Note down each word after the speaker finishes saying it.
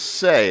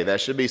say.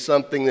 That should be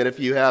something that if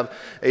you have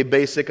a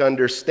basic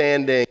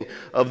understanding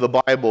of the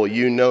Bible,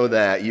 you know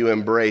that, you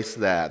embrace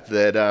that.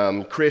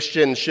 That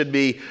Christians should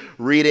be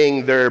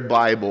reading their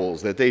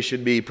Bibles, that they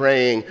should be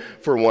praying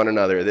for one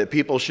another, that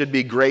people should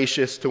be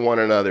gracious to one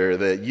another,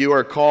 that you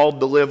are called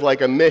to live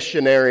like a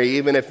missionary,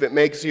 even if it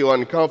makes you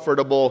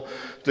uncomfortable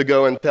to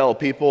go and tell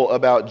people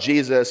about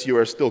Jesus, you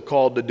are still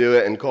called to do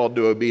it and called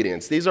to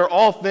obedience. These are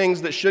all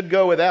things that should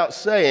go without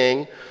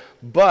saying,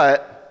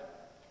 but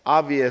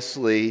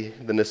obviously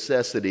the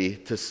necessity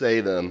to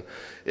say them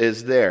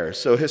is there.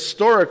 So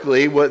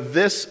historically, what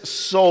this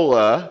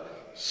Sola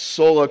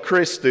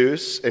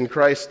Christus, in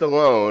Christ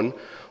alone,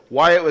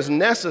 why it was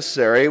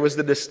necessary was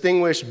to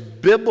distinguish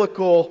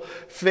biblical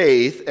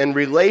faith and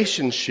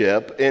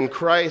relationship in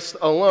Christ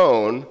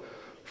alone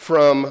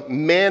from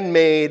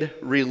man-made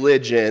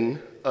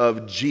religion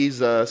of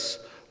Jesus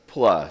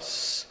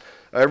plus.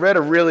 I read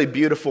a really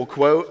beautiful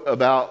quote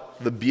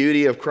about the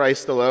beauty of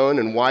Christ alone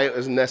and why it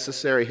was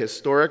necessary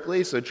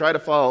historically, so try to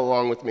follow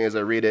along with me as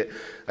I read it.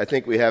 I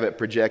think we have it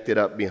projected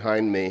up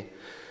behind me. It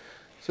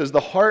says,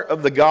 "The heart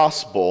of the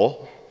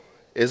gospel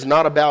is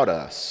not about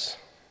us.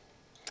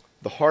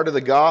 The heart of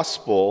the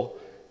gospel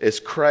is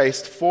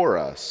Christ for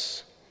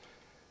us."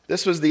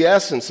 This was the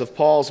essence of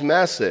Paul's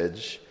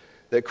message,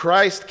 that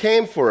Christ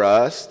came for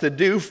us to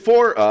do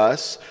for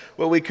us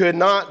what we could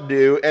not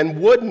do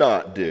and would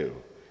not do.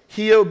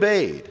 He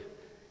obeyed.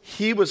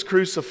 He was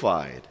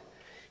crucified.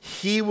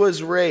 He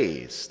was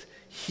raised.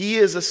 He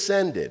is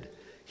ascended.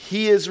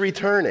 He is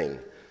returning.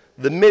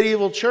 The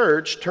medieval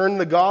church turned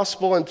the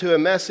gospel into a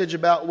message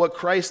about what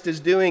Christ is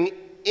doing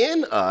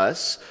in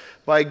us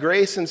by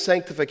grace and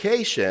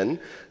sanctification,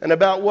 and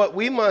about what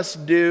we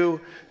must do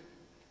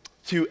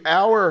to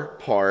our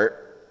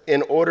part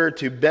in order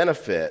to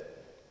benefit,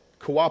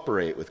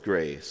 cooperate with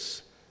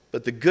grace.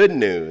 But the good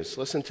news,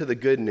 listen to the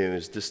good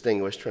news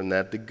distinguished from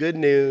that. The good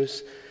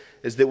news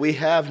is that we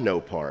have no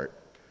part,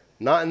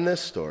 not in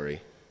this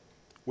story.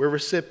 We're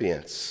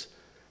recipients.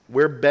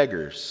 We're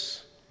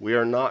beggars. We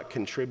are not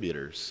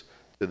contributors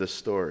to the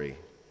story.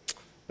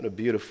 What a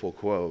beautiful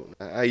quote.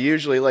 I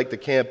usually like to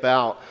camp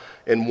out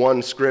in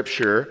one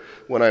scripture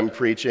when I'm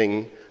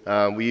preaching.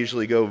 We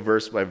usually go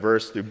verse by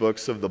verse through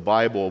books of the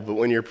Bible, but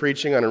when you're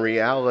preaching on a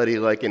reality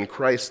like in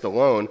Christ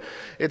alone,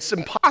 it's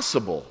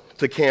impossible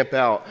to camp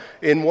out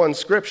in one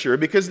scripture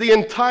because the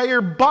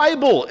entire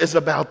Bible is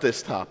about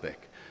this topic.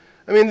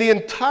 I mean, the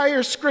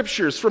entire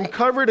scriptures from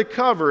cover to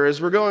cover, as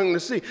we're going to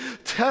see,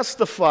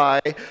 testify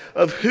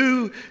of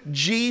who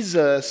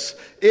Jesus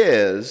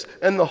is,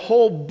 and the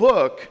whole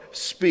book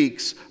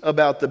speaks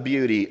about the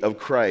beauty of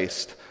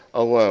Christ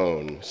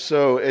alone.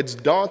 So it's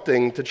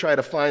daunting to try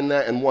to find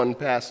that in one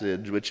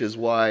passage, which is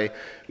why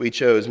we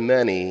chose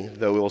many,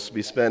 though we'll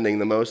be spending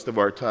the most of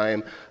our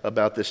time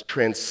about this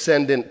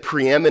transcendent,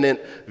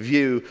 preeminent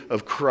view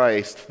of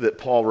Christ that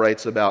Paul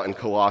writes about in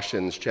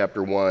Colossians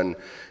chapter 1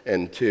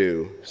 and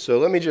 2. So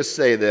let me just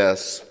say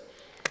this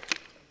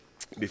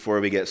before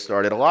we get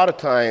started. A lot of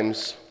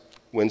times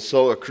when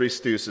Sola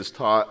Christus is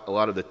taught, a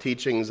lot of the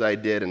teachings I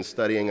did and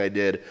studying I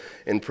did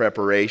in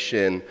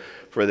preparation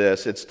for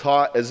this, it's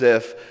taught as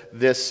if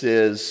this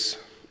is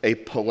a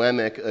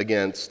polemic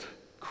against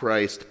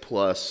Christ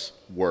plus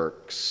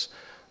works.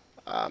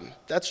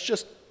 That's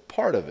just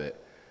part of it.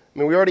 I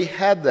mean, we already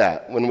had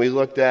that when we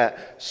looked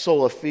at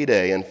sola fide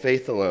and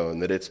faith alone,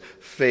 that it's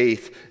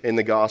faith in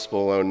the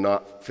gospel alone,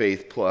 not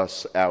faith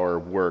plus our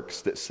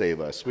works that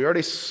save us. We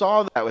already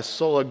saw that with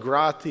sola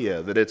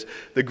gratia, that it's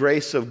the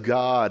grace of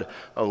God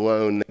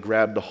alone that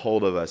grabbed a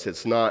hold of us.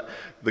 It's not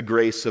the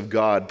grace of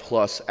God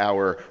plus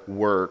our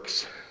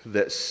works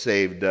that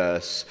saved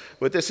us.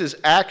 What this is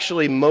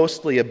actually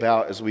mostly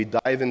about as we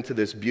dive into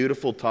this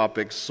beautiful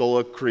topic,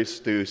 Sola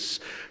Christus,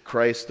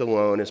 Christ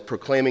alone, is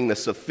proclaiming the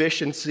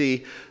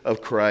sufficiency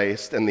of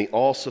Christ and the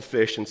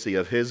all-sufficiency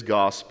of his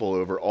gospel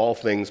over all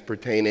things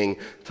pertaining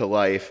to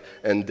life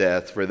and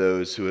death for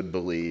those who would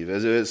believe.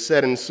 As it is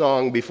said in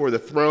song, "Before the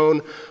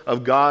throne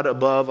of God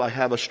above, I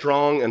have a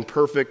strong and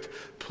perfect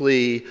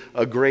plea,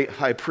 a great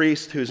high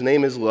priest whose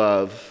name is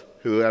love,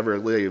 whoever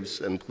lives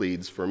and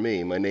pleads for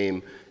me. My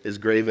name is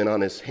graven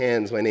on his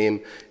hands, my name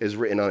is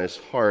written on his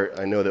heart.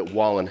 I know that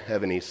while in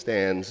heaven he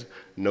stands,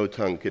 no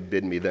tongue could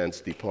bid me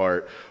thence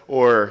depart."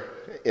 Or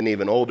an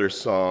even older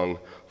song,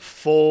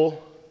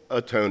 "Full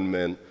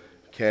atonement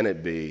can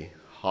it be?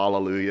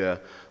 Hallelujah,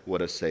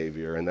 what a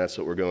Savior." And that's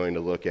what we're going to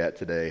look at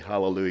today.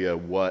 Hallelujah,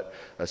 what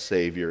a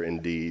Savior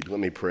indeed. Let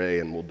me pray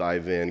and we'll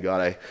dive in.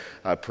 God,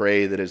 I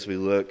pray that as we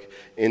look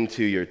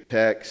into your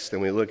text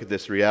and we look at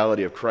this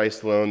reality of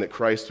Christ alone, that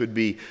Christ would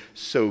be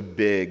so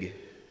big,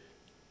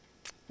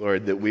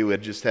 Lord, that we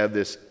would just have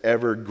this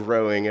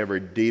ever-growing,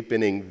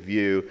 ever-deepening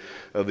view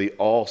of the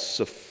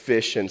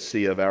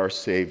all-sufficiency of our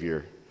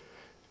Savior.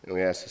 And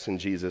we ask this in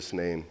Jesus'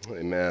 name.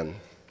 Amen.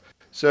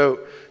 So,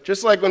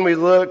 just like when we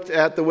looked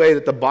at the way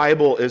that the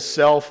Bible is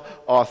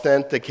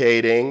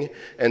self-authenticating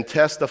and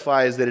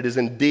testifies that it is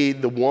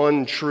indeed the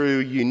one true,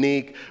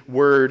 unique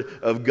Word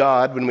of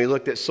God, when we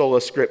looked at Sola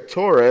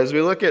Scriptura, as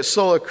we look at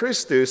Sola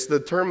Christus,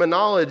 the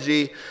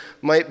terminology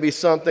might be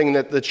something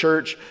that the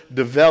church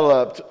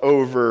developed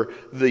over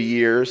the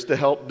years to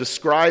help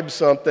describe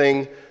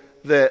something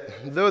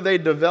that, though they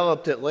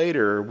developed it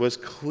later, was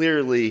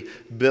clearly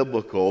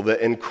biblical, that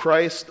in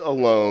Christ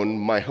alone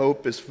my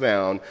hope is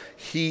found.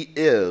 He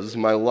is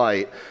my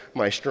light,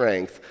 my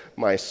strength,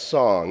 my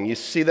song. You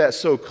see that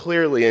so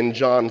clearly in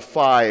John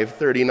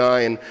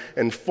 5:39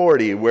 and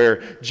 40,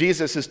 where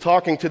Jesus is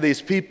talking to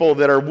these people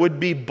that are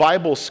would-be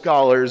Bible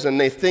scholars, and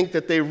they think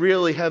that they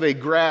really have a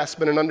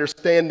grasp and an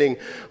understanding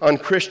on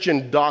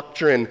Christian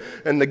doctrine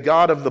and the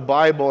God of the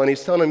Bible. And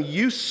he's telling them,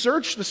 you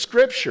search the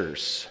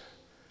Scriptures,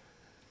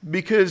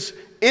 because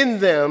in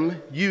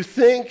them you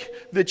think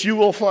that you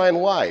will find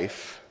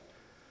life,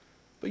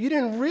 but you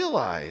didn't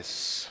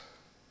realize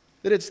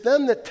that it's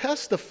them that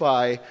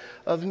testify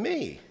of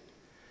me.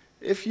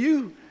 If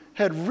you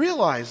had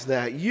realized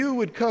that, you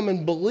would come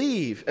and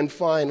believe and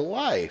find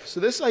life. So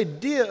this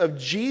idea of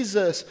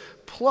Jesus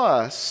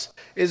plus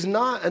is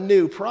not a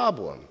new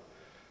problem.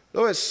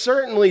 Though it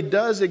certainly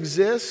does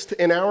exist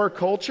in our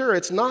culture,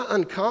 it's not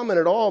uncommon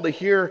at all to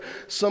hear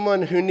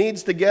someone who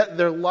needs to get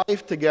their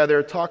life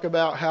together talk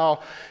about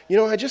how,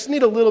 I just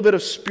need a little bit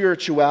of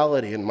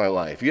spirituality in my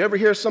life. You ever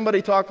hear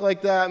somebody talk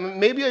like that?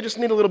 Maybe I just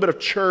need a little bit of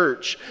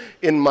church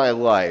in my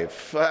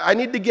life. I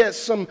need to get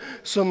some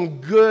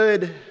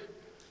good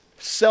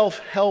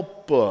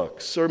self-help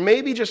books, or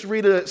maybe just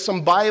read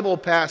some Bible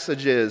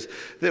passages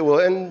that will,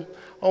 and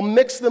I'll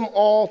mix them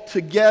all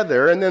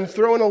together and then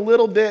throw in a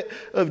little bit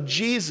of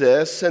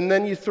Jesus, and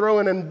then you throw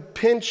in a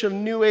pinch of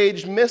New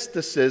Age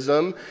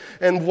mysticism,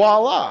 and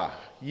voila,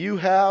 you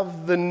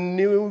have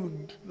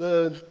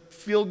the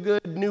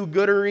feel-good, new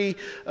goodery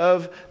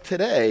of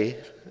today.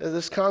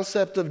 This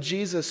concept of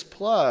Jesus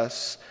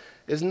plus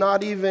is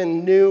not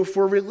even new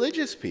for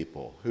religious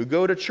people who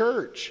go to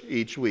church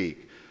each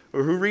week,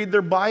 or who read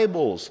their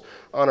Bibles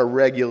on a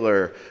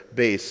regular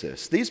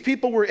basis. These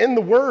people were in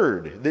the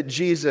Word that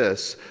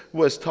Jesus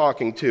was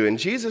talking to. And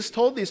Jesus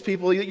told these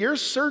people that you're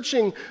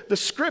searching the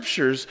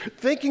Scriptures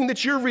thinking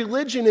that your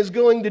religion is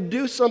going to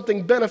do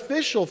something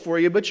beneficial for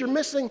you, but you're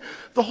missing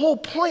the whole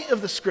point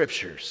of the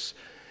Scriptures.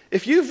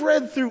 If you've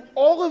read through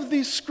all of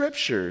these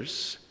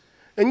Scriptures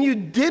and you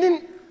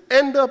didn't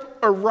end up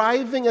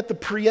arriving at the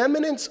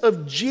preeminence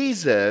of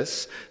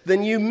Jesus,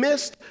 then you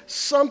missed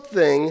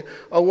something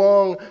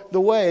along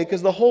the way,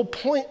 because the whole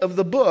point of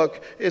the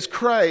book is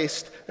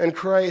Christ and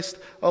Christ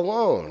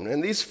alone.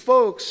 And these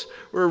folks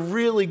were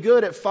really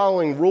good at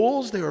following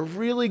rules, they were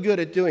really good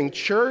at doing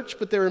church,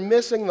 but they were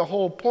missing the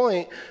whole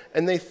point,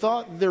 and they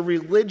thought their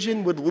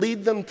religion would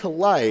lead them to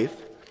life.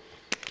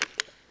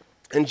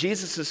 And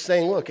Jesus is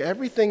saying, look,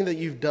 everything that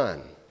you've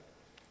done,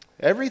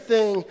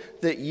 everything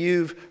that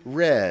you've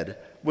read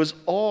was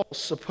all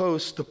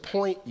supposed to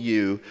point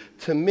you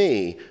to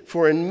me,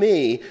 for in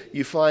me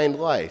you find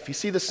life. You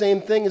see the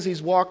same thing as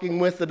he's walking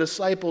with the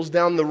disciples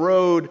down the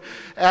road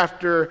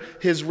after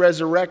his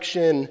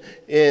resurrection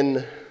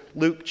in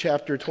Luke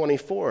chapter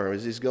 24,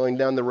 as he's going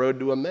down the road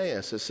to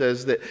Emmaus. It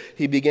says that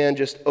he began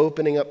just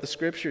opening up the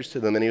Scriptures to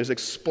them, and he was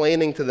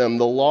explaining to them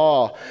the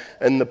law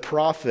and the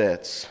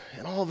prophets,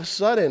 and all of a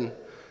sudden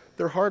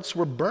their hearts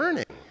were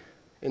burning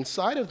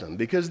inside of them,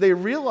 because they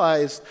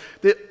realized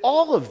that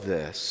all of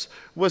this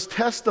was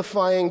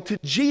testifying to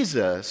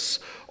Jesus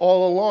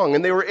all along.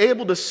 And they were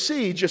able to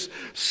see just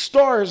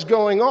stars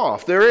going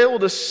off. They were able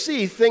to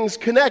see things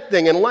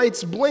connecting and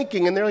lights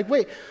blinking. And they're like,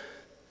 wait,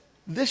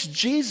 this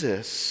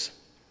Jesus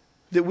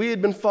that we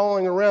had been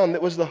following around,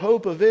 that was the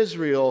hope of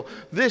Israel,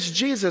 this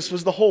Jesus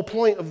was the whole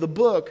point of the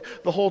book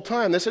the whole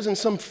time. This isn't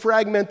some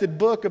fragmented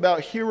book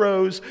about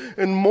heroes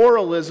and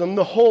moralism.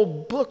 The whole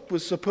book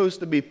was supposed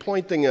to be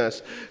pointing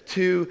us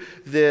to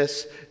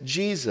this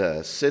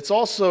Jesus. It's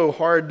also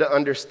hard to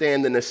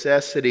understand the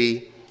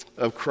necessity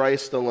of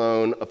Christ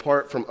alone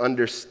apart from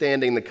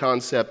understanding the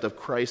concept of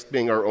Christ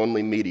being our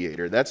only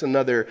mediator. That's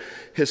another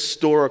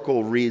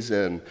historical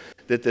reason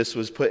that this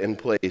was put in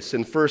place.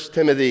 In 1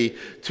 Timothy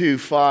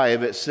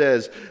 2:5, it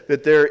says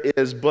that there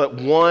is but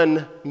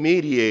one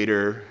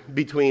mediator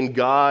between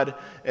God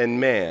and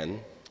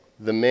man,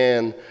 the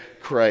man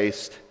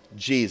Christ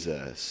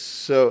Jesus.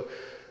 So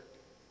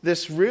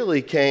this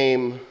really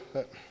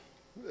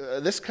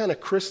this kind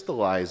of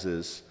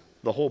crystallizes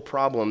the whole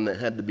problem that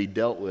had to be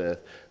dealt with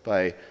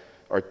by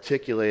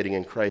articulating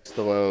in Christ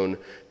alone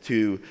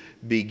to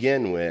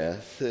begin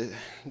with.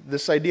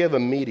 This idea of a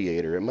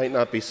mediator, it might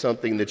not be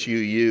something that you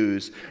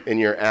use in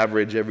your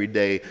average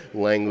everyday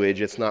language.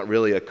 It's not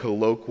really a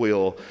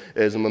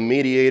colloquialism. A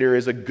mediator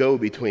is a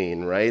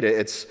go-between, right?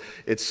 It's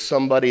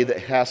somebody that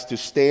has to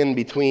stand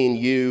between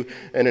you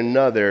and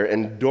another.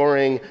 And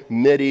during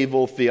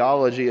medieval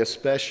theology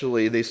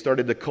especially, they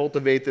started to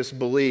cultivate this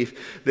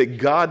belief that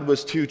God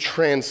was too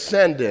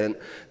transcendent,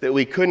 that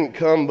we couldn't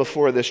come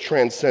before this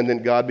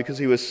transcendent God because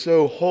he was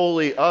so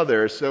wholly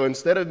other. So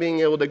instead of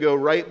being able to go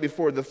right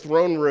before the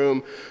throne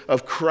room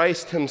of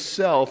Christ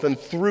himself, and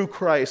through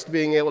Christ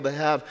being able to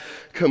have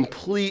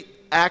complete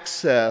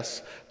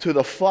access to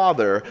the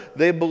Father.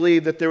 They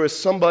believed that there was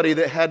somebody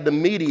that had to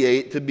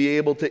mediate to be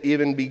able to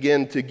even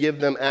begin to give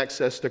them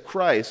access to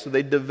Christ. So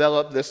they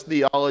developed this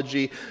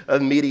theology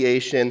of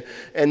mediation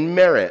and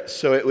merit.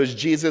 So it was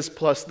Jesus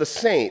plus the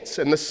saints,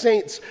 and the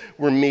saints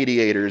were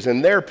mediators,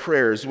 and their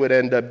prayers would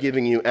end up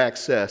giving you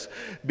access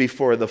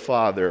before the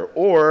Father.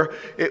 Or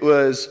it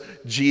was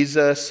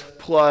Jesus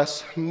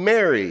plus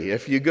Mary.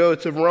 If you go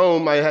to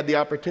Rome, I had the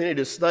opportunity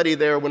to study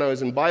there when I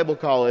was in Bible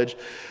college.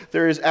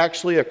 There is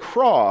actually a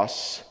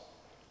cross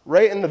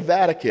right in the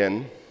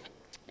Vatican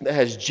that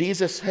has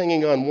Jesus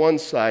hanging on one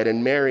side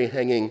and Mary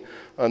hanging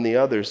on the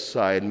other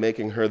side,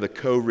 making her the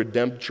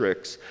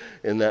co-redemptrix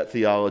in that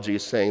theology,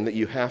 saying that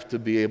you have to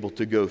be able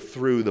to go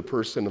through the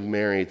person of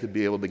Mary to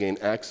be able to gain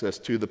access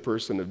to the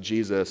person of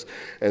Jesus,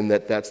 and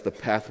that's the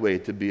pathway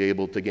to be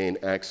able to gain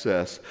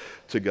access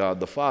to God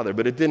the Father.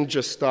 But it didn't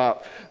just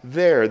stop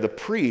there. The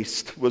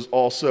priest was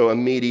also a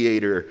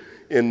mediator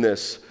in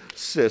this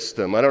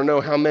system. I don't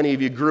know how many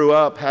of you grew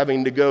up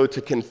having to go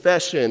to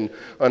confession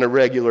on a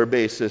regular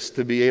basis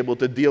to be able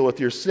to deal with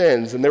your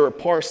sins, and they were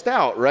parsed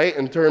out, right,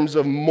 in terms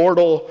of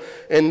mortal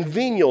and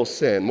venial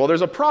sin. Well,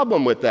 there's a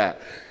problem with that.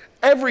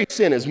 Every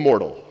sin is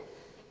mortal.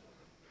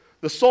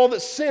 The soul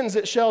that sins,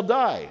 it shall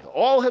die.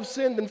 All have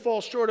sinned and fall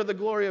short of the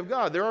glory of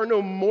God. There are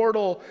no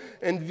mortal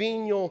and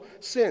venial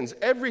sins.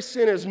 Every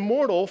sin is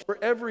mortal, for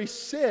every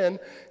sin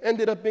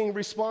ended up being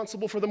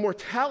responsible for the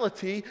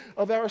mortality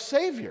of our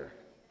Savior.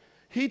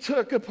 He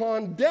took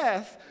upon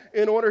death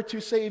in order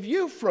to save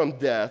you from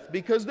death,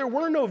 because there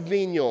were no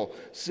venial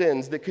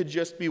sins that could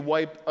just be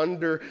wiped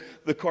under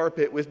the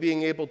carpet with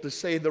being able to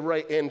say the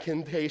right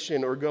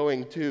incantation or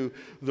going to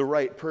the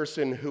right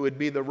person who would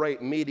be the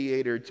right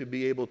mediator to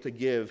be able to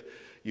give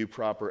you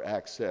proper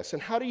access.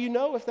 And how do you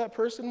know if that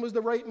person was the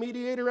right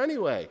mediator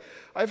anyway?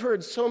 I've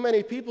heard so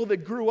many people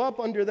that grew up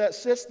under that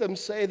system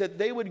say that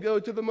they would go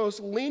to the most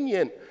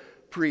lenient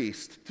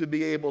priest to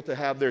be able to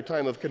have their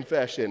time of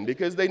confession,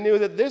 because they knew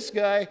that this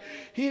guy,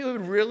 he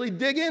would really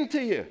dig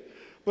into you.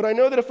 But I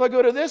know that if I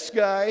go to this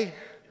guy,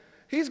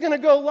 he's going to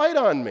go light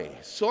on me.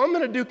 So I'm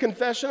going to do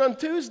confession on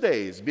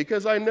Tuesdays,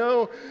 because I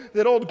know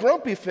that old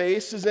grumpy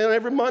face is in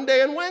every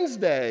Monday and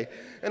Wednesday.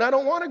 And I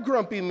don't want a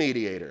grumpy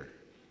mediator.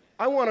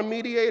 I want a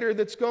mediator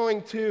that's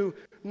going to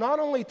not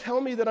only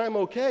tell me that I'm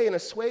okay and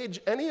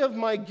assuage any of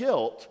my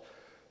guilt,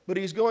 but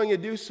he's going to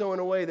do so in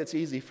a way that's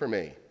easy for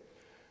me.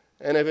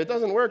 And if it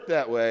doesn't work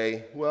that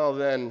way, well,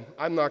 then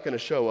I'm not going to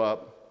show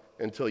up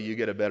until you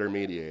get a better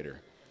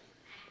mediator.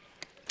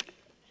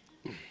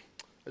 I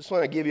just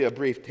want to give you a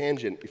brief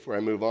tangent before I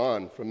move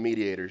on from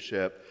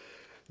mediatorship,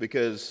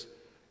 because,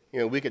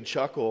 we could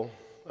chuckle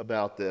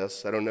about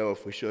this. I don't know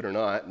if we should or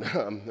not,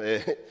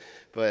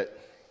 but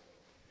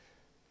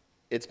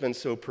it's been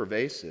so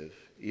pervasive,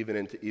 even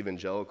into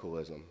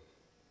evangelicalism,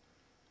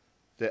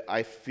 that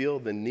I feel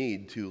the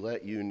need to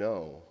let you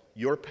know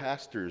your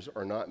pastors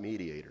are not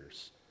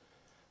mediators.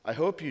 I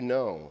hope you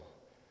know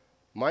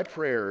my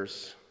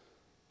prayers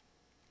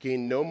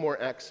gain no more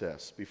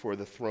access before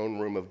the throne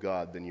room of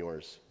God than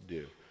yours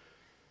do.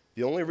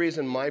 The only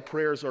reason my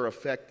prayers are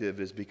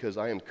effective is because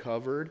I am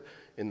covered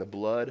in the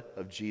blood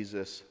of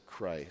Jesus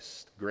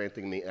Christ,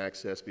 granting me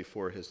access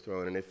before his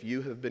throne. And if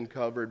you have been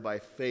covered by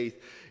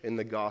faith in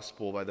the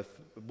gospel, by the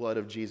blood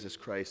of Jesus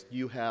Christ,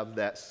 you have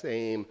that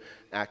same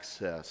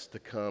access to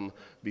come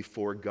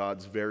before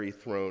God's very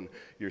throne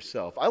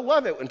yourself. I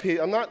love it when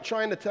people, I'm not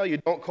trying to tell you,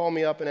 don't call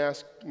me up and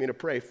ask me to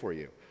pray for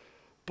you.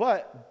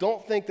 But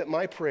don't think that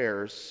my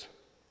prayers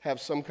have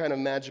some kind of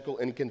magical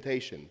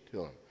incantation to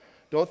them.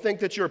 Don't think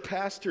that your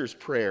pastor's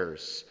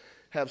prayers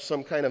have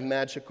some kind of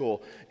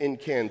magical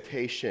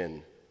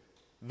incantation.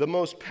 The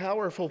most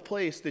powerful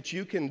place that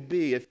you can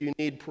be if you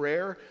need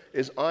prayer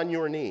is on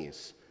your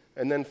knees.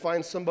 And then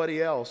find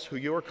somebody else who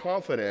you're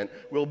confident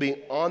will be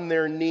on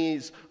their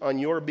knees on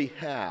your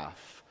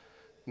behalf,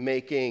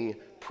 making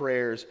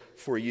prayers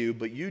for you.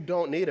 But you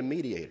don't need a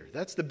mediator.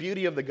 That's the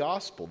beauty of the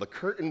gospel. The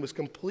curtain was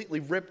completely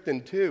ripped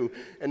in two,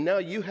 and now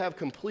you have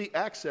complete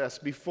access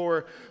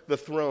before the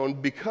throne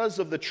because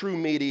of the true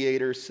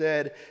mediator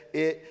said,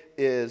 "It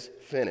is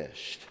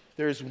finished."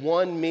 There's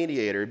one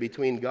mediator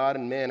between God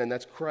and man, and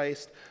that's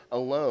Christ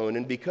alone.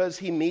 And because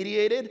he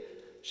mediated,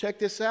 check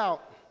this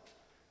out,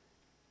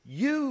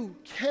 you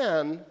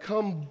can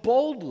come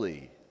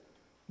boldly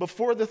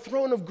before the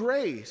throne of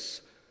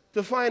grace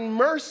to find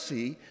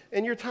mercy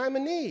in your time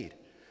of need.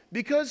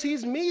 Because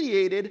he's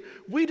mediated,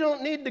 we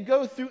don't need to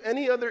go through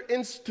any other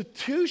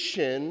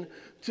institution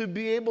to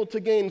be able to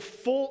gain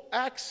full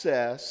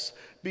access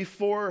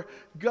before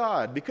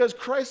God. Because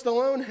Christ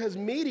alone has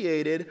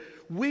mediated,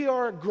 we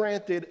are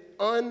granted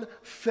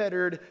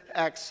unfettered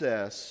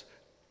access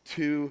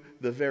to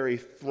the very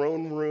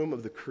throne room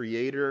of the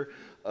Creator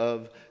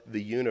of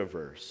the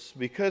universe.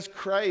 Because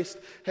Christ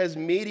has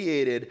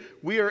mediated,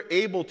 we are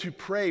able to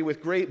pray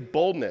with great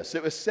boldness.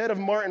 It was said of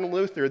Martin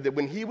Luther that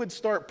when he would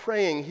start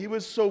praying, he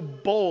was so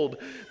bold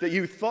that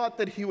you thought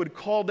that he would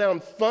call down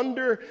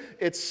thunder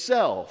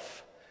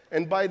itself.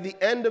 And by the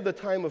end of the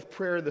time of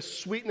prayer, the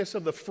sweetness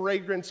of the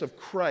fragrance of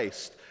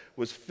Christ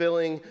was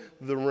filling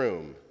the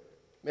room.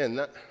 Man,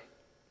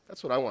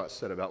 that's what I want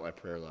said about my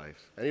prayer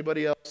life.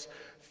 Anybody else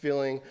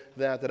feeling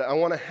that I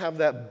want to have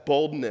that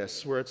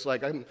boldness where it's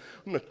like I'm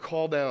going to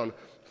call down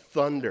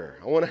thunder.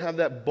 I want to have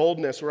that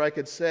boldness where I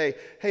could say,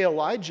 hey,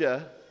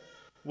 Elijah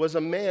was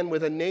a man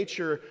with a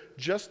nature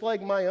just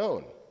like my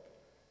own.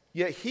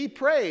 Yet he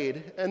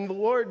prayed, and the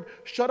Lord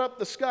shut up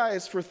the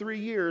skies for 3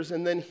 years,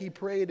 and then he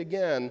prayed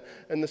again,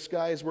 and the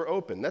skies were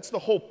open. That's the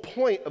whole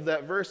point of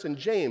that verse in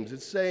James.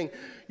 It's saying,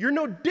 you're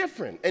no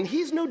different, and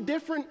he's no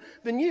different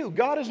than you.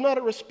 God is not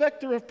a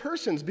respecter of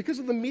persons. Because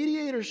of the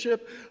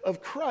mediatorship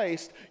of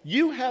Christ,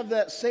 you have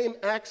that same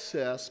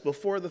access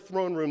before the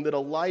throne room that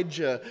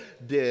Elijah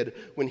did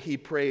when he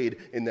prayed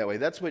in that way.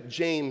 That's what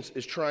James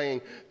is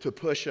trying to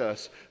push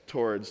us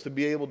towards, to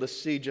be able to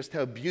see just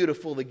how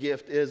beautiful the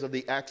gift is of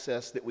the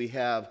access that we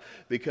have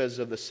because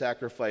of the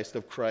sacrifice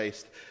of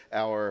Christ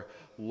our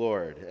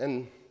Lord.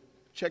 And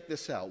check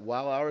this out.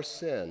 While our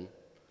sin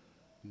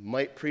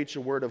might preach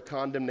a word of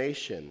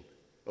condemnation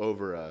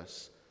over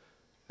us,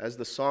 as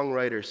the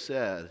songwriter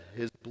said,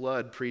 his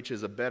blood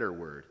preaches a better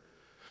word.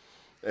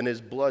 And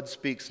his blood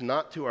speaks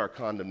not to our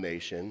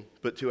condemnation,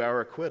 but to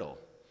our acquittal.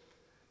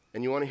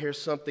 And you want to hear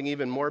something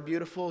even more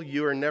beautiful?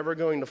 You are never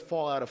going to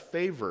fall out of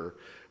favor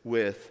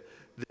with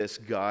this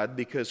God,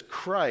 because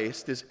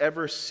Christ is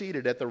ever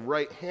seated at the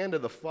right hand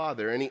of the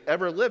Father, and he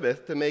ever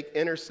liveth to make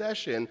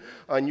intercession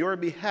on your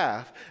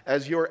behalf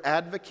as your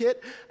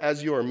advocate,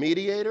 as your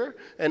mediator,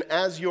 and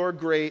as your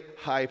great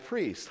high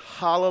priest.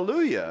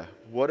 Hallelujah.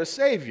 What a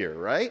Savior,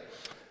 right?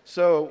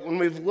 So when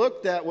we've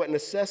looked at what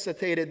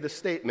necessitated the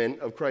statement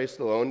of Christ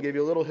alone, gave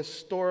you a little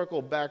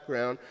historical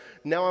background,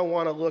 now I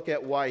want to look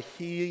at why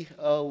he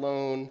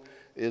alone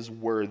is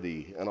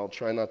worthy. And I'll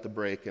try not to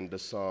break into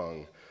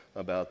song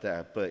about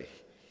that, but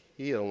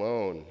he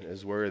alone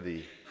is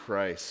worthy,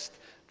 Christ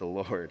the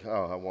Lord.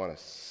 Oh, I want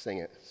to sing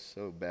it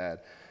so bad,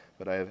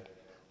 but I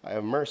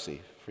have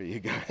mercy for you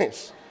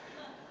guys.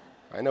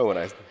 I know what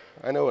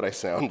I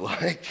sound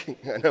like.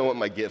 I know what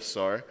my gifts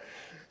are.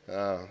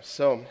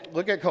 So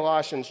look at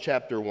Colossians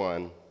chapter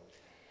 1.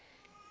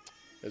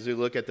 As we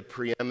look at the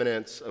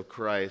preeminence of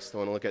Christ, I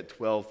want to look at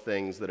 12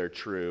 things that are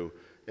true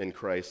in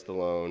Christ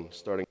alone,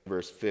 starting in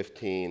verse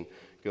 15,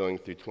 going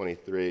through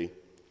 23.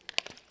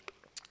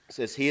 It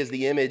says, he is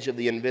the image of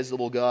the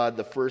invisible God,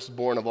 the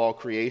firstborn of all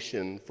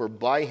creation. For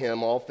by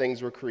him all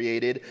things were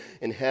created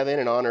in heaven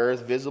and on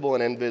earth, visible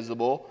and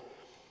invisible.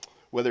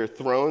 Whether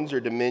thrones or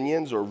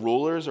dominions or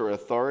rulers or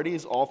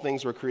authorities, all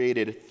things were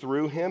created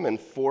through him and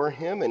for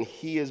him, and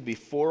he is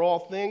before all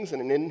things,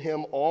 and in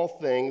him all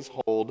things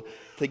hold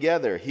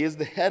together. He is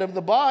the head of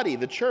the body,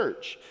 the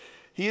church.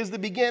 He is the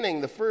beginning,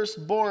 the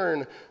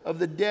firstborn of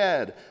the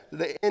dead,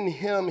 that in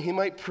him he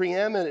might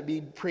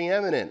be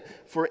preeminent.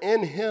 For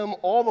in him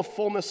all the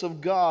fullness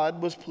of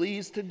God was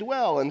pleased to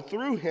dwell, and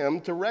through him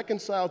to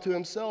reconcile to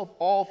himself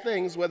all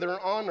things, whether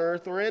on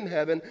earth or in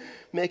heaven,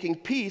 making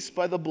peace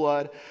by the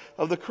blood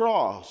of the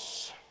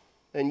cross.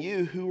 And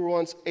you who were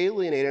once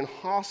alienated and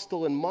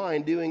hostile in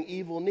mind, doing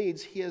evil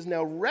deeds, he has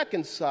now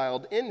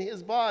reconciled in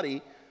his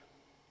body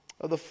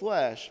of the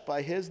flesh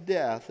by his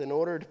death, in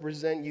order to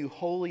present you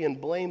holy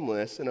and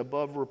blameless and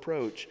above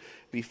reproach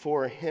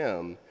before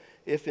him,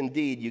 if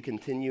indeed you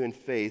continue in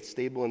faith,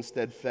 stable and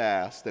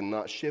steadfast, and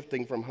not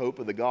shifting from hope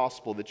of the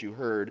gospel that you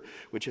heard,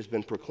 which has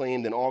been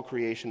proclaimed in all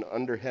creation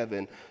under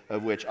heaven,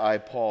 of which I,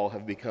 Paul,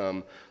 have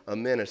become a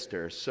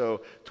minister.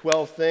 So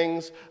 12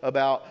 things that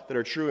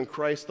are true in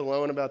Christ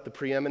alone about the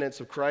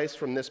preeminence of Christ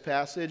from this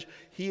passage.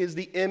 He is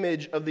the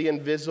image of the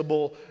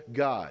invisible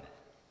God.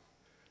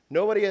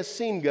 Nobody has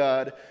seen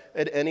God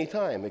at any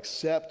time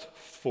except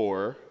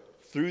for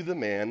through the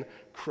man,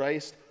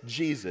 Christ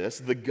Jesus,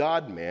 the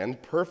God-man,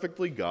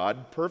 perfectly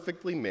God,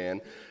 perfectly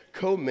man,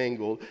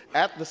 commingled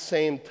at the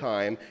same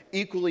time,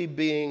 equally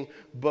being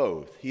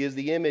both. He is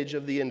the image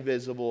of the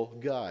invisible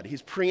God.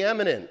 He's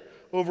preeminent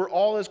over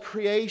all his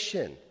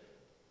creation.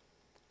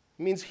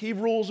 It means he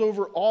rules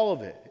over all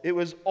of it. It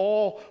was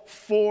all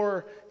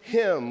for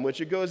him,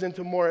 which it goes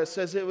into more. It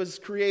says it was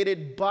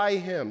created by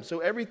him. So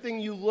everything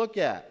you look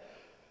at,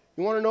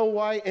 you want to know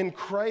why in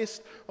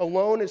Christ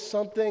alone is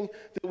something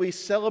that we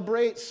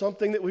celebrate,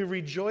 something that we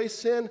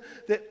rejoice in,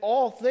 that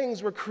all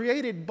things were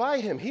created by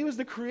him. He was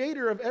the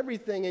creator of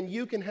everything, and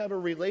you can have a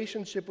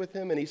relationship with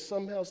him, and he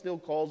somehow still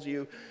calls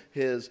you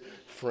his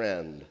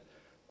friend.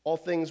 All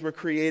things were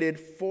created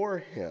for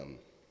him.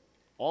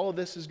 All of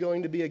this is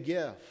going to be a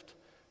gift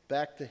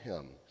back to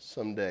him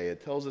someday.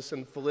 It tells us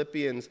in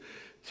Philippians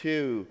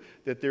 2,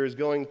 that there is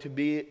going to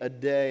be a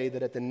day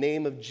that at the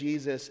name of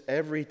Jesus,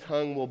 every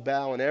tongue will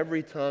bow and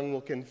every tongue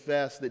will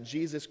confess that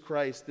Jesus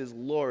Christ is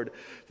Lord,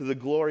 to the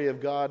glory of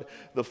God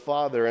the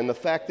Father. And the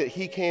fact that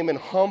he came and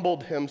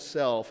humbled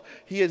himself,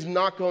 he is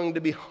not going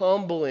to be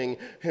humbling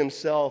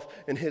himself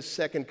in his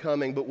second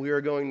coming, but we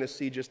are going to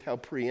see just how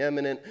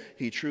preeminent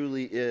he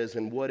truly is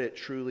and what it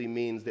truly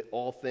means that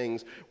all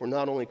things were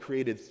not only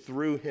created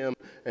through him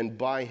and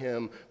by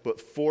him,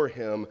 but for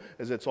him,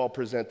 as it's all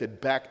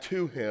presented back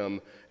to him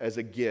as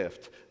a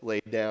gift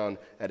laid down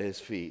at his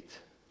feet.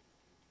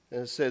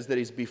 And it says that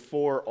he's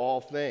before all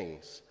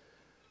things.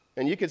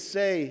 And you could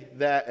say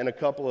that in a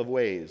couple of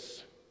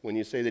ways when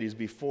you say that he's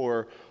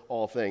before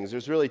all things.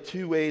 There's really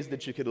two ways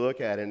that you could look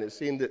at it, and it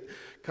seemed that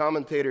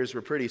commentators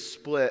were pretty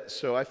split,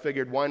 so I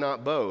figured why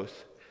not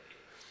both?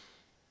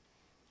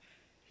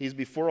 He's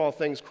before all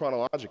things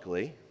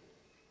chronologically,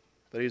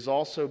 but he's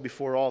also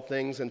before all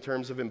things in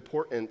terms of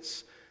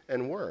importance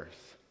and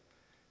worth.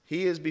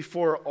 He is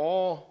before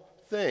all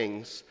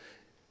things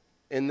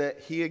in that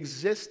he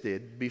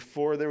existed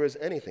before there was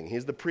anything.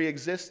 He's the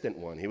pre-existent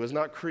one. He was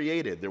not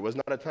created. There was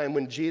not a time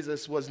when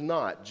Jesus was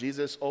not.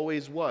 Jesus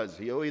always was.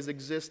 He always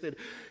existed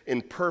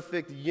in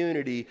perfect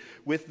unity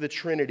with the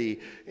Trinity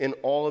in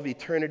all of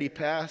eternity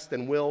past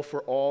and will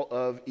for all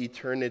of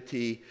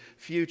eternity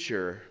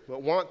future.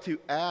 But want to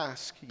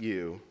ask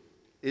you,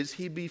 is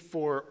he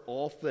before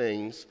all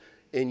things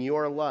in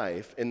your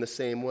life in the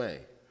same way?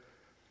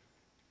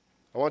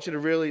 I want you to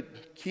really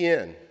key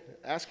in.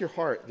 Ask your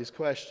heart these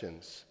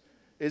questions.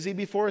 Is he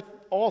before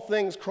all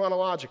things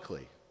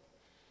chronologically?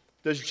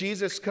 Does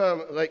Jesus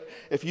come, like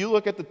if you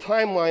look at the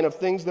timeline of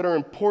things that are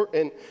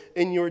important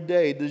in your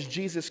day, does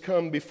Jesus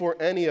come before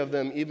any of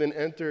them even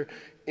enter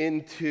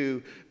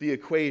into the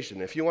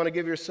equation? If you want to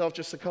give yourself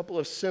just a couple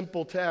of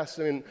simple tests,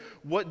 I mean,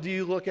 what do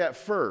you look at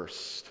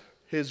first?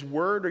 His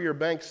word or your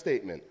bank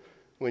statement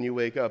when you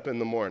wake up in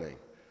the morning?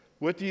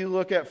 What do you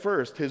look at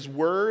first? His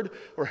word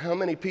or how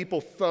many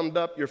people thumbed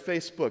up your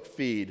Facebook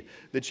feed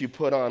that you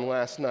put on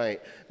last night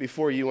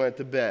before you went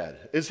to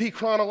bed? Is he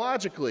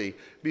chronologically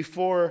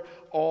before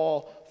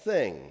all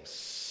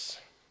things?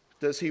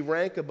 Does he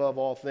rank above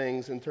all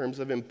things in terms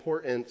of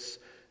importance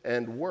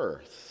and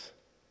worth?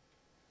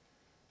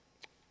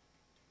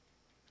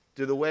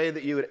 Do the way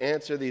that you would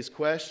answer these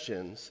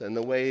questions and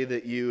the way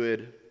that you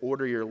would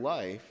order your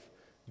life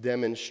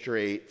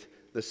demonstrate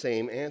the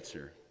same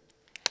answer?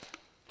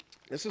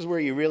 This is where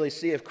you really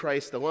see if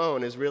Christ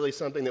alone is really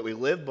something that we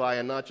live by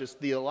and not just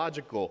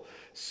theological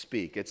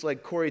speak. It's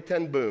like Corrie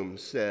ten Boom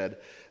said,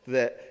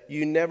 that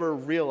you never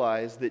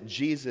realize that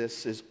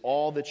Jesus is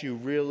all that you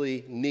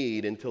really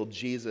need until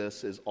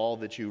Jesus is all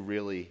that you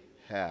really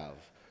have.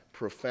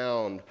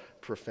 Profound,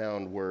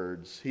 profound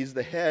words. He's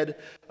the head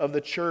of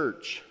the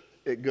church,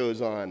 it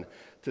goes on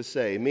to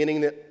say,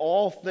 meaning that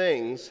all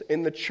things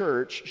in the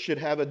church should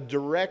have a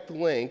direct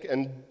link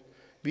and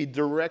be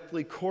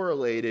directly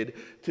correlated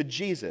to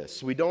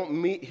Jesus. We don't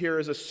meet here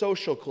as a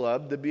social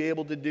club to be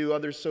able to do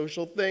other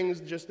social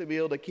things, just to be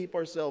able to keep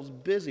ourselves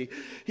busy.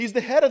 He's the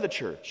head of the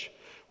church.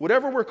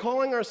 Whatever we're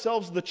calling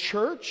ourselves the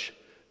church,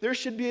 there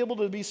should be able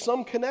to be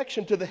some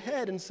connection to the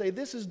head and say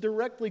this is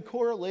directly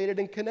correlated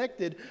and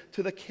connected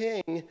to the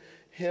King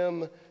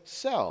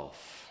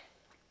himself.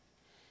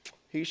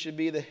 He should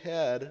be the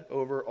head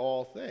over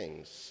all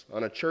things.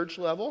 On a church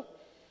level,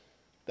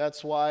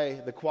 that's why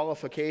the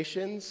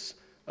qualifications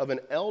of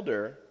an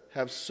elder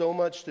have so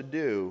much to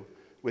do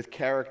with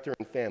character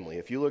and family.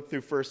 If you look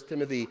through 1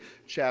 Timothy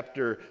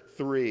chapter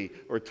 3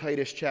 or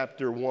Titus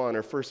chapter 1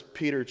 or 1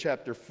 Peter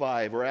chapter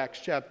 5 or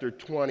Acts chapter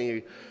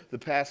 20, the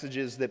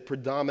passages that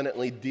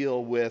predominantly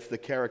deal with the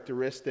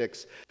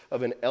characteristics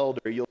of an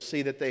elder, you'll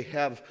see that they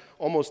have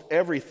almost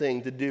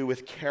everything to do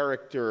with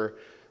character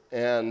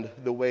and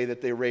the way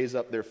that they raise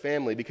up their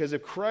family. Because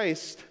if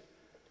Christ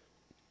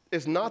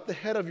is not the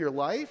head of your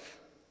life,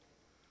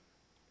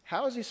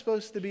 how is he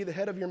supposed to be the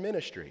head of your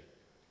ministry?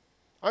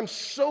 I'm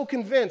so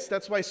convinced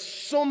that's why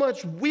so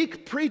much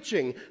weak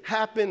preaching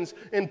happens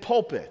in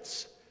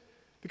pulpits.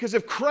 Because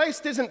if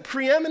Christ isn't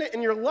preeminent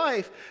in your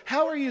life,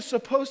 how are you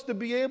supposed to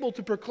be able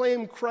to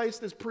proclaim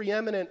Christ as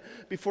preeminent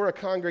before a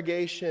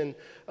congregation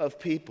of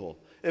people?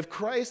 If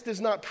Christ is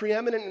not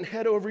preeminent and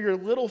head over your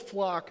little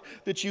flock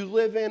that you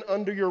live in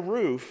under your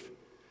roof,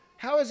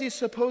 how is he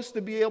supposed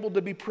to be able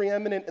to be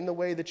preeminent in the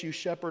way that you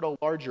shepherd a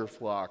larger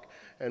flock?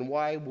 And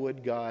why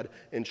would God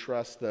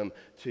entrust them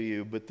to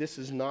you? But this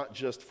is not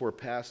just for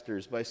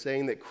pastors. By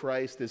saying that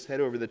Christ is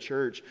head over the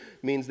church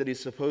means that he's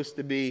supposed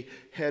to be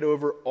head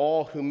over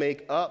all who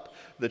make up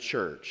the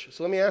church.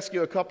 So let me ask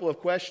you a couple of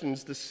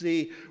questions to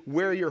see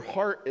where your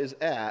heart is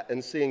at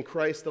in seeing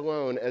Christ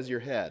alone as your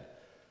head.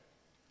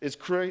 Is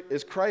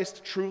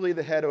Christ truly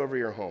the head over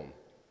your home?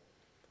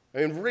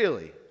 I mean,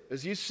 really?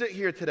 As you sit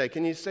here today,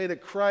 can you say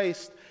that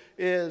Christ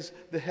is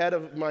the head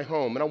of my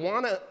home? And I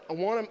want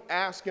to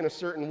ask in a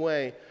certain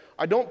way.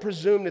 I don't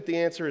presume that the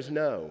answer is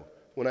no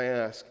when I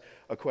ask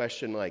a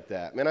question like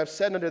that. Man, I've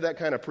said under that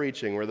kind of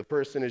preaching where the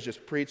person is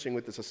just preaching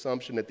with this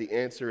assumption that the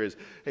answer is,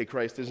 hey,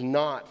 Christ is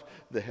not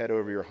the head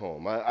over your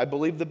home. I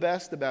believe the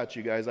best about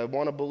you guys. I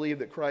want to believe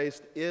that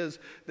Christ is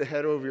the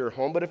head over your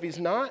home. But if he's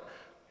not,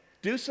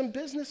 do some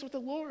business with the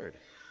Lord.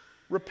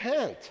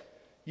 Repent.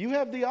 You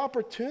have the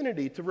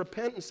opportunity to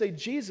repent and say,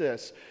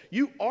 Jesus,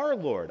 you are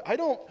Lord. I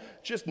don't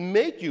just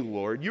make you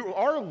Lord. You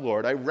are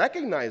Lord. I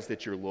recognize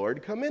that you're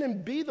Lord. Come in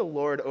and be the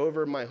Lord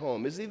over my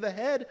home. Is he the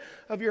head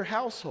of your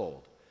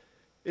household?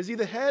 Is he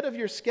the head of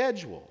your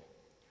schedule?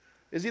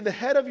 Is he the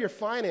head of your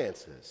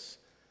finances?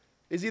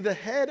 Is he the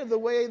head of the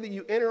way that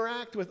you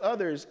interact with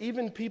others,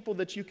 even people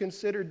that you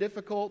consider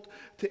difficult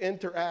to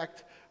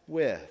interact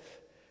with?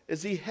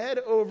 Is he head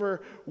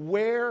over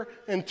where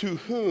and to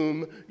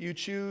whom you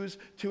choose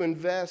to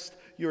invest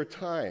your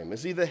time?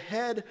 Is he the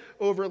head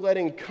over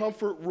letting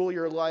comfort rule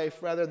your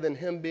life rather than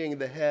him being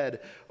the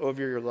head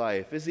over your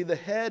life? Is he the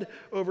head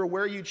over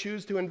where you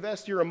choose to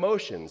invest your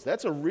emotions?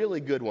 That's a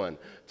really good one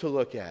to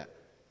look at.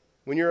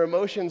 When your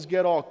emotions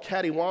get all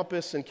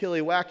cattywampus and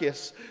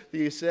killywackus, do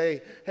you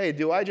say, hey,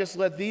 do I just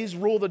let these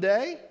rule the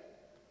day?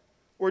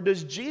 Or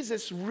does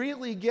Jesus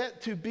really get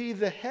to be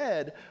the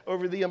head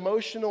over the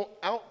emotional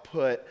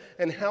output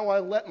and how I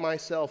let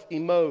myself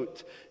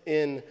emote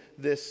in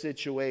this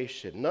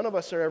situation? None of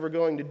us are ever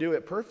going to do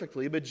it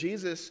perfectly, but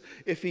Jesus,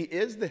 if he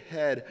is the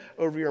head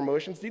over your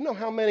emotions, do you know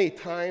how many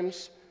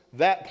times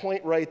that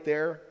point right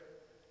there?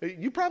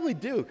 You probably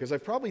do, because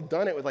I've probably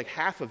done it with like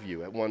half of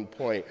you at one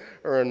point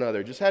or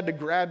another. Just had to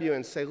grab you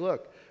and say,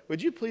 look,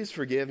 would you please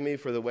forgive me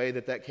for the way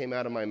that came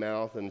out of my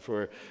mouth and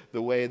for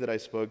the way that I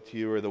spoke to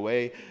you or the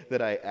way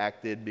that I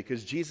acted?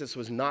 Because Jesus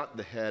was not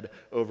the head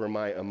over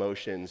my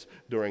emotions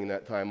during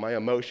that time. My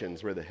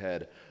emotions were the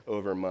head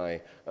over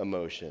my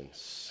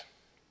emotions.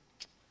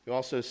 You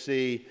also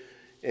see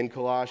in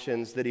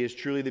Colossians that he is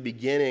truly the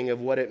beginning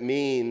of what it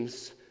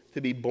means to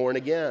be born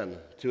again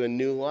to a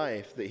new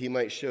life, that he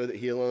might show that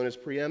he alone is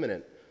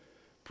preeminent.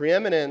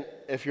 Preeminent,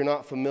 if you're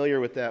not familiar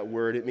with that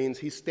word, it means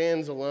he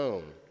stands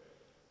alone.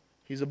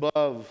 He's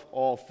above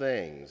all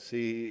things.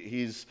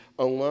 He's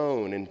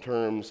alone in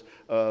terms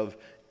of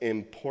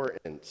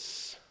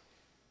importance.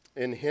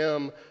 In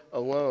him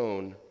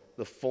alone,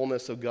 the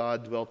fullness of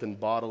God dwelt in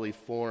bodily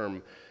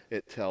form,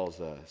 it tells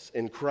us.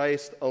 In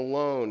Christ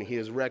alone, he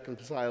is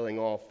reconciling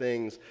all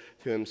things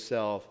to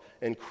himself.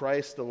 In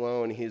Christ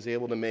alone, he is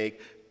able to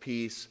make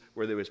peace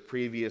where there was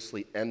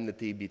previously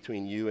enmity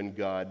between you and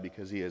God,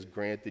 because he has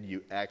granted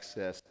you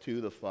access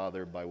to the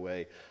Father by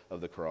way of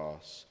the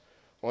cross.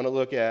 I want to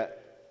look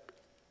at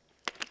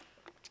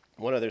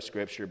one other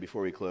scripture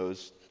before we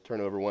close.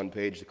 Turn over one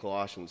page to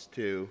Colossians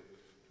 2. You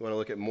want to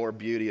look at more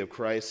beauty of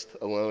Christ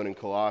alone in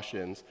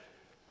Colossians.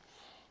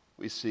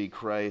 We see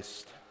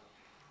Christ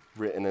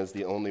written as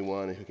the only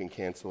one who can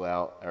cancel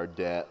out our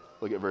debt.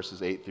 Look at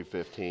verses 8 through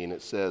 15.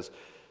 It says,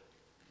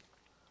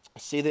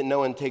 see that no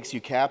one takes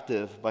you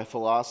captive by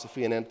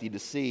philosophy and empty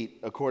deceit,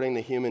 according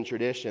to human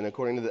tradition,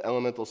 according to the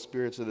elemental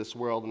spirits of this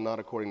world, and not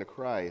according to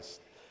Christ.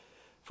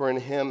 For in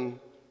him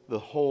the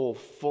whole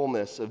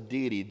fullness of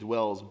deity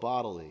dwells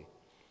bodily.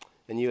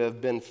 And you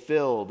have been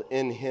filled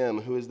in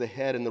him who is the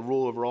head and the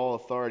rule over all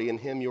authority. In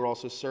him you are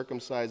also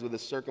circumcised with a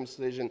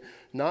circumcision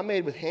not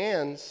made with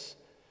hands,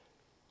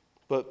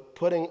 but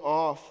putting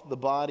off the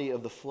body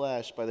of the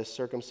flesh by the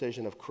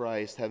circumcision of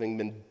Christ, having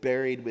been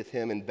buried with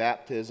him in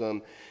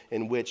baptism,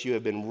 in which you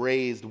have been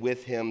raised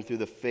with him through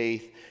the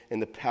faith in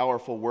the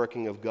powerful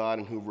working of God,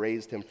 and who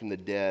raised him from the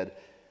dead.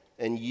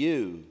 And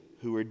you,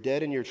 who were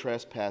dead in your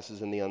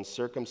trespasses and the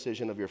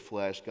uncircumcision of your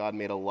flesh, God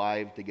made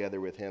alive together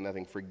with him,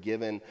 having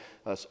forgiven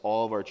us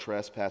all of our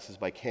trespasses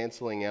by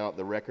canceling out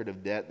the record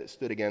of debt that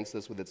stood against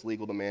us with its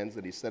legal demands,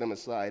 that he set them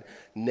aside,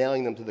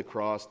 nailing them to the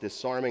cross,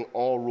 disarming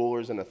all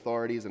rulers and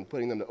authorities and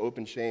putting them to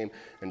open shame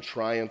and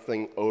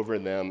triumphing over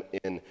them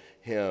in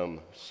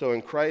him. So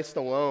in Christ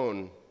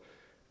alone,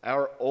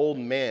 our old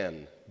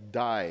man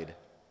died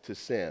to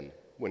sin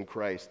when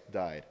Christ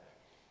died.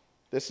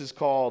 This is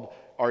called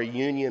our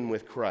union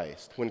with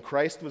Christ. When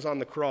Christ was on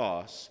the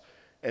cross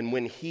and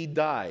when he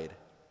died,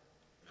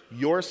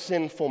 your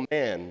sinful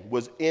man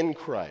was in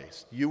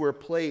Christ. You were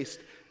placed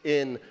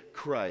in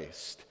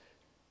Christ.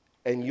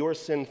 And your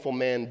sinful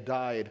man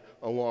died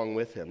along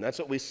with him. That's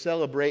what we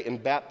celebrate in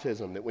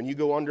baptism, that when you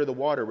go under the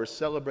water, we're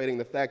celebrating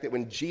the fact that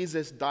when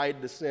Jesus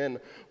died to sin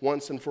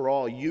once and for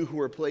all, you who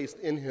were placed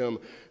in him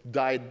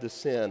died to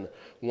sin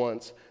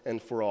once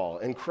and for all.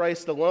 And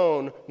Christ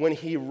alone, when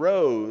he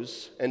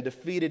rose and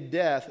defeated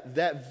death,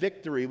 that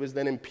victory was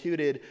then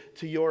imputed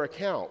to your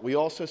account. We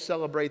also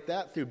celebrate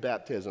that through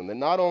baptism, that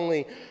not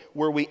only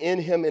were we in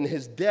him in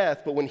his death,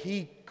 but when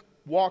he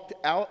walked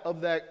out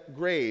of that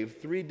grave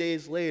 3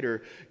 days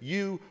later,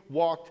 you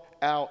walked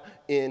out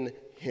in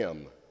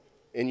him.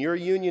 In your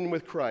union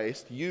with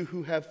Christ, you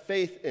who have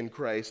faith in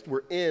Christ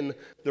were in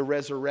the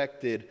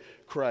resurrected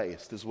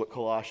Christ, is what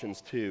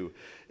Colossians 2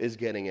 is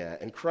getting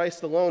at. In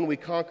Christ alone we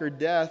conquer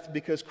death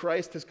because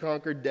Christ has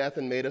conquered death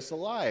and made us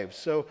alive.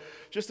 So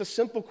just a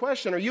simple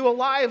question, are you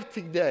alive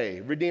today,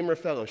 Redeemer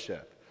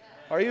Fellowship?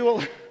 Are you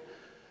alive?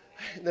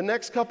 The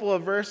next couple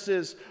of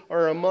verses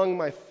are among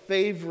my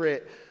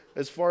favorite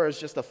as far as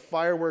just a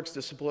fireworks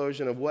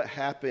explosion of what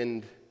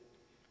happened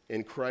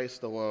in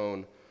Christ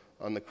alone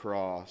on the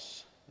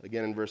cross.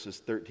 Again, in verses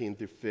 13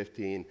 through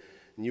 15,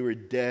 and you were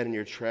dead in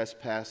your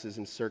trespasses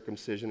and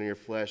circumcision in your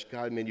flesh.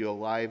 God made you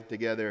alive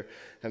together,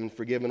 having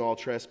forgiven all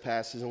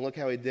trespasses. And look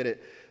how he did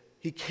it.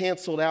 He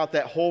canceled out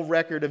that whole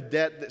record of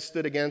debt that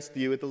stood against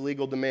you with the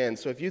legal demand.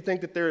 So if you think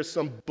that there is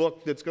some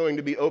book that's going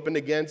to be opened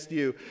against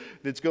you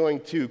that's going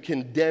to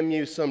condemn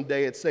you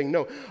someday, it's saying,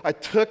 no, I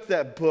took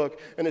that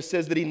book, and it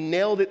says that he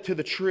nailed it to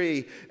the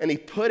tree, and he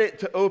put it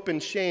to open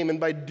shame.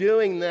 And by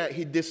doing that,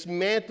 he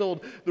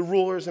dismantled the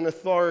rulers and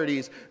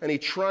authorities, and he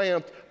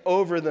triumphed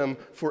over them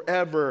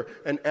forever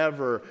and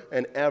ever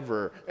and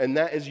ever. And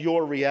that is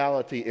your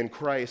reality in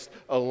Christ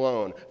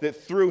alone. That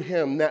through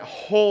him, that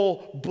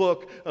whole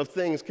book of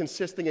things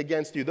consisting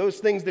against you, those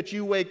things that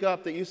you wake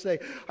up that you say,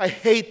 I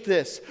hate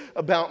this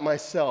about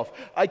myself.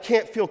 I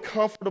can't feel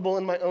comfortable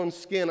in my own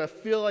skin. I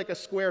feel like a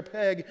square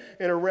peg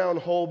in a round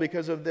hole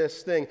because of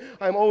this thing.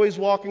 I'm always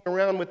walking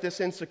around with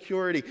this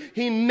insecurity.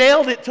 He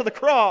nailed it to the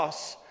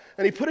cross.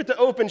 And he put it to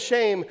open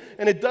shame,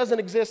 and it doesn't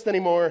exist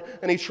anymore,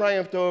 and he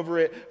triumphed over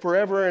it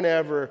forever and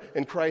ever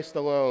in Christ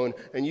alone.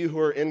 And you who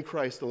are in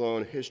Christ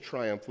alone, his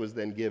triumph was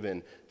then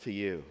given to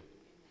you.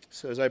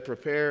 So as I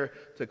prepare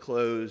to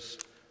close,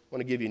 I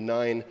want to give you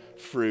 9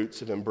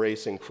 fruits of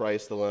embracing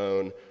Christ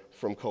alone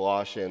from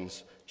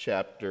Colossians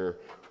chapter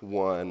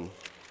 1.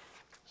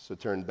 So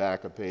turn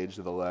back a page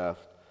to the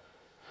left.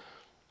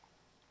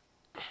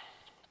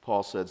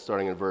 Paul said,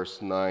 starting in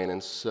verse 9,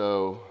 and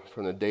so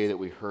from the day that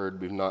we heard,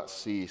 we've not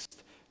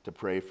ceased to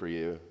pray for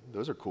you.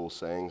 Those are cool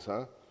sayings,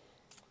 huh?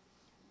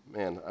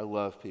 Man, I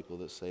love people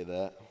that say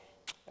that.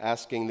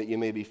 Asking that you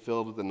may be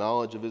filled with the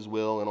knowledge of his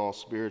will and all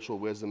spiritual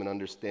wisdom and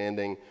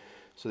understanding,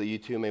 so that you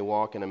too may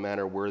walk in a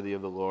manner worthy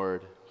of the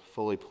Lord,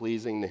 fully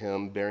pleasing to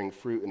him, bearing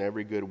fruit in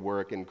every good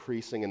work,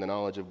 increasing in the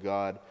knowledge of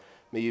God.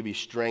 May you be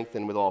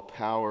strengthened with all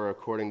power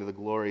according to the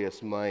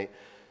glorious might,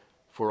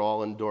 for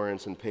all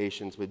endurance and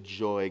patience with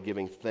joy,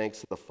 giving thanks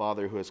to the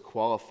Father who has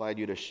qualified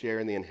you to share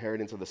in the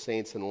inheritance of the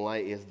saints in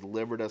light. He has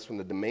delivered us from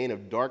the domain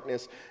of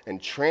darkness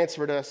and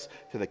transferred us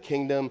to the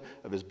kingdom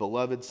of his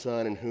beloved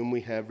Son, in whom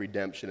we have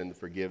redemption and the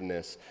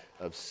forgiveness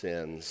of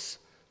sins.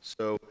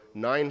 So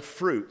 9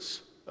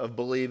 fruits of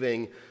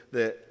believing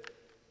that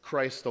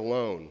Christ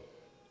alone,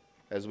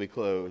 as we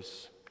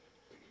close.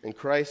 And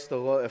Christ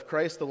alone, if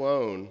Christ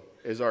alone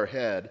is our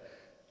head,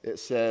 it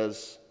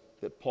says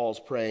that Paul's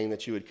praying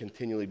that you would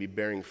continually be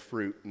bearing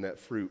fruit, and that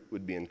fruit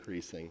would be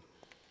increasing.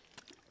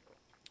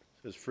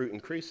 Is fruit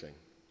increasing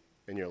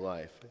in your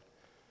life?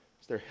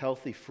 Is there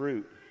healthy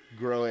fruit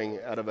growing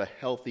out of a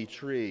healthy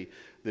tree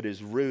that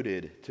is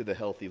rooted to the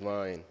healthy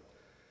vine?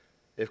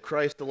 If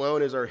Christ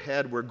alone is our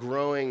head, we're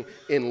growing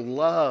in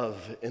love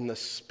in the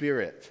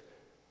Spirit.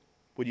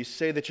 Would you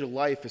say that your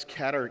life is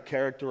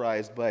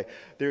characterized by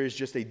there is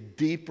just a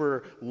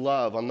deeper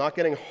love? I'm not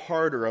getting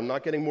harder. I'm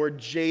not getting more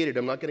jaded.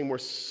 I'm not getting more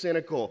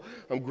cynical.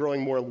 I'm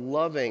growing more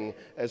loving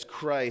as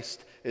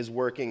Christ is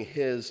working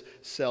his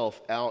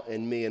self out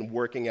in me and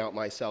working out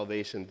my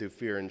salvation through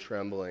fear and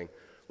trembling.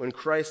 When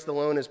Christ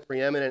alone is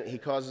preeminent, he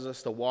causes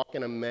us to walk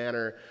in a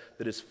manner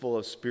that is full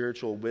of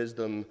spiritual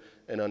wisdom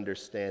and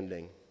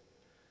understanding.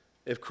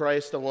 If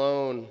Christ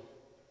alone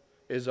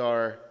is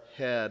our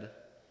head,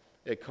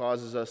 it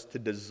causes us to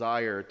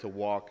desire to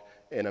walk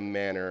in a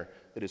manner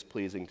that is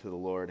pleasing to the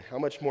Lord. How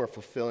much more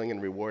fulfilling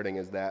and rewarding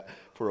is that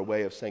for a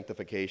way of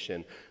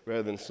sanctification,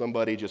 rather than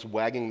somebody just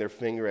wagging their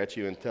finger at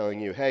you and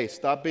telling you, hey,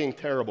 stop being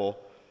terrible.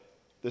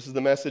 This is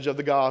the message of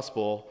the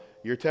gospel.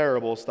 You're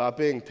terrible. Stop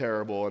being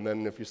terrible. And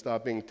then if you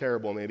stop being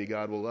terrible, maybe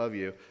God will love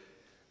you.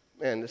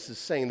 Man, this is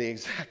saying the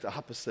exact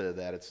opposite of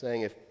that. It's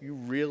saying if you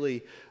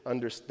really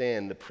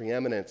understand the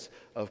preeminence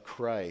of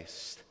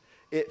Christ,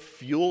 it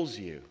fuels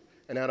you.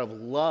 And out of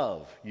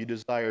love, you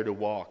desire to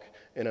walk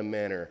in a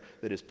manner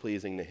that is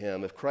pleasing to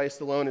him. If Christ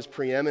alone is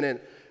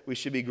preeminent, we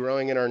should be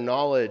growing in our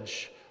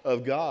knowledge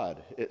of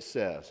God, it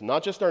says.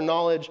 Not just our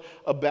knowledge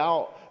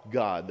about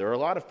God. There are a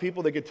lot of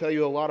people that could tell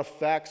you a lot of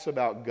facts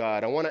about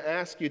God. I want to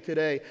ask you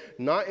today,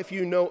 not if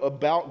you know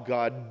about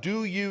God,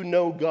 do you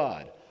know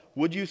God?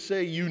 Would you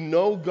say you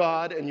know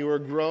God and you are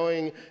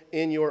growing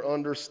in your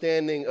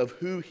understanding of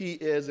who he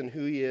is and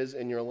who he is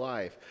in your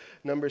life?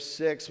 Number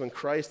 6, when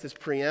Christ is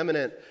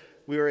preeminent,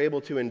 we are able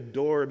to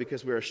endure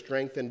because we are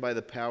strengthened by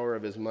the power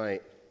of his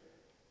might.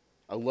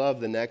 I love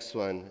the next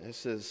one. It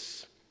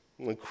says,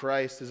 when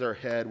Christ is our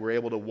head, we're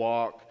able to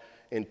walk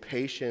in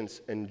patience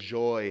and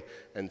joy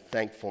and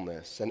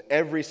thankfulness. And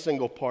every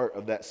single part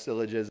of that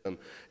syllogism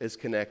is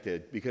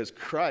connected because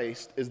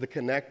Christ is the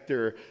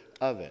connector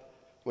of it.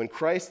 When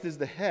Christ is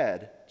the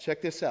head,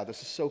 check this out.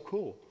 This is so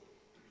cool.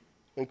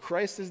 When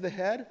Christ is the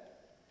head,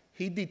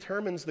 he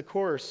determines the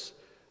course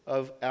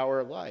of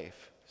our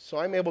life. So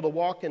I'm able to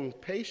walk in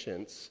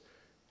patience,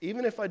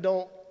 even if I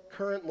don't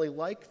currently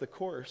like the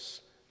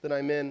course that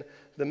I'm in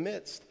the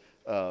midst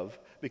of,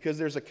 because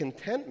there's a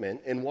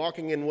contentment in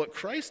walking in what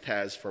Christ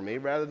has for me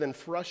rather than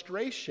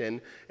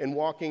frustration in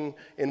walking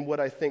in what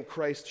I think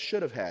Christ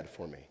should have had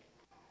for me.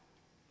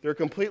 They're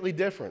completely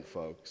different,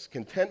 folks.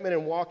 Contentment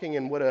in walking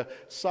in what a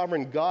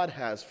sovereign God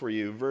has for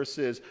you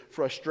versus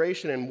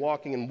frustration in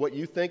walking in what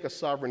you think a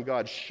sovereign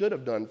God should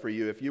have done for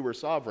you if you were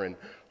sovereign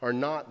are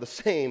not the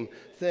same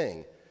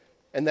thing.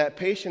 And that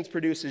patience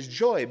produces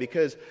joy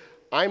because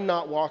I'm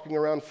not walking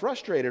around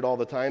frustrated all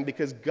the time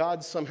because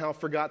God somehow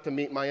forgot to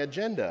meet my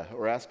agenda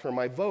or ask for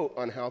my vote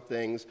on how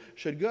things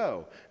should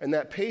go. And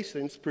that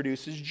patience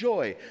produces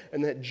joy.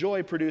 And that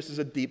joy produces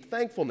a deep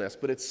thankfulness.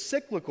 But it's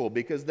cyclical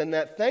because then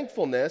that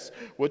thankfulness,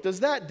 what does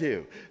that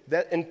do?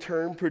 That in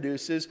turn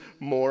produces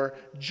more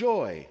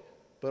joy.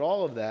 But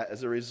all of that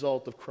as a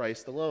result of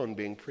Christ alone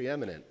being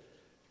preeminent.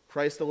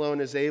 Christ alone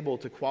is able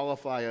to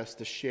qualify us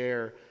to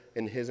share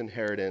in his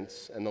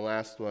inheritance. And the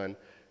last one,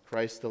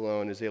 Christ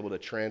alone is able to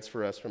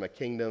transfer us from a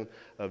kingdom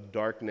of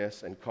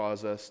darkness and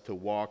cause us to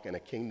walk in a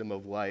kingdom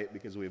of light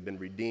because we have been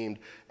redeemed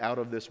out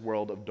of this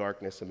world of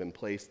darkness and been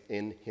placed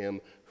in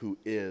him who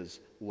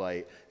is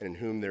light and in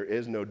whom there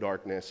is no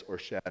darkness or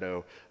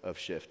shadow of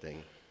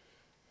shifting.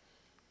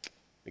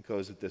 It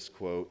goes with this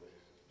quote.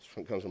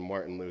 It comes from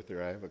Martin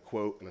Luther. I have a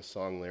quote and a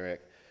song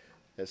lyric.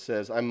 It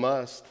says, "I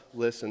must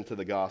listen to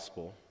the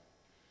gospel.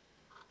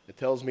 It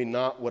tells me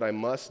not what I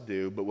must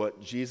do, but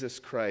what Jesus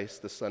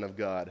Christ, the Son of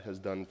God, has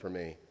done for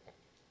me."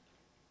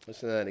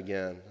 Listen to that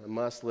again. I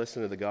must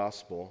listen to the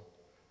gospel.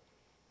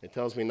 It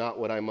tells me not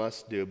what I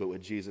must do, but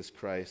what Jesus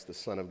Christ, the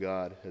Son of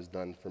God, has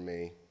done for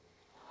me.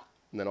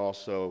 And then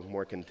also,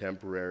 more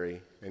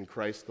contemporary, in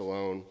Christ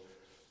alone,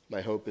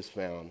 my hope is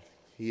found.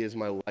 He is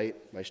my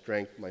light, my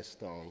strength, my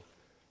stone.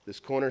 This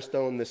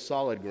cornerstone, this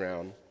solid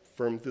ground,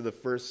 firm through the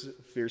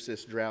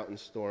fiercest drought and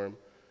storm.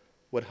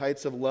 What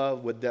heights of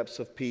love, what depths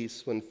of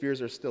peace, when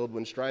fears are stilled,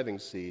 when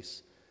strivings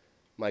cease.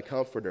 My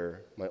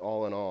comforter, my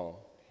all in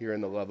all, here in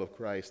the love of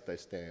Christ I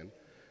stand.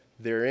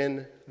 There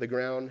in the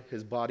ground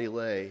his body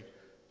lay,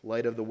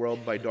 light of the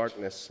world by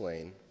darkness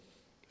slain.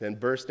 Then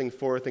bursting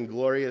forth in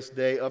glorious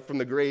day, up from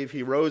the grave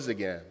he rose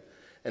again.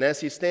 And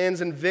as he stands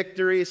in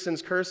victory,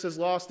 since curse has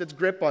lost its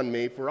grip on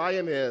me, for I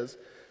am his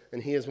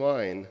and he is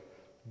mine,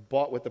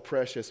 bought with the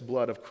precious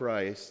blood of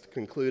Christ,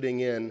 concluding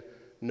in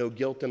no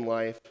guilt in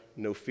life,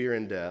 no fear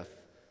in death.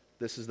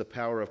 This is the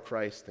power of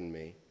Christ in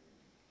me.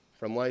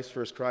 From life's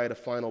first cry to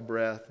final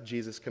breath,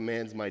 Jesus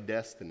commands my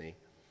destiny.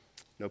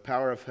 No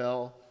power of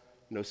hell,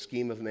 no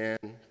scheme of man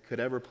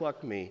could ever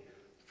pluck me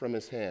from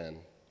his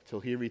hand till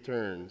he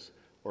returns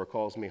or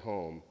calls me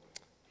home.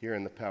 Here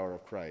in the power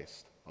of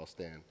Christ, I'll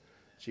stand.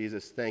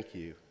 Jesus, thank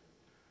you.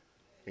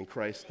 In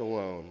Christ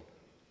alone,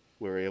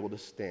 we're able to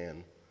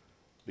stand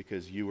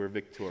because you were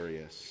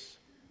victorious.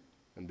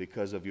 And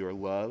because of your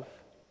love,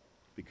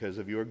 because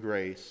of your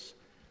grace,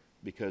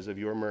 because of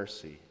your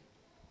mercy,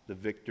 the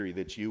victory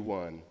that you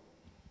won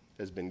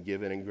has been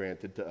given and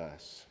granted to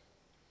us.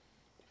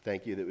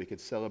 Thank you that we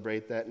could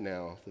celebrate that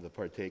now through the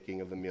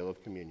partaking of the meal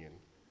of communion.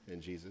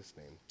 In Jesus'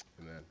 name,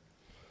 amen.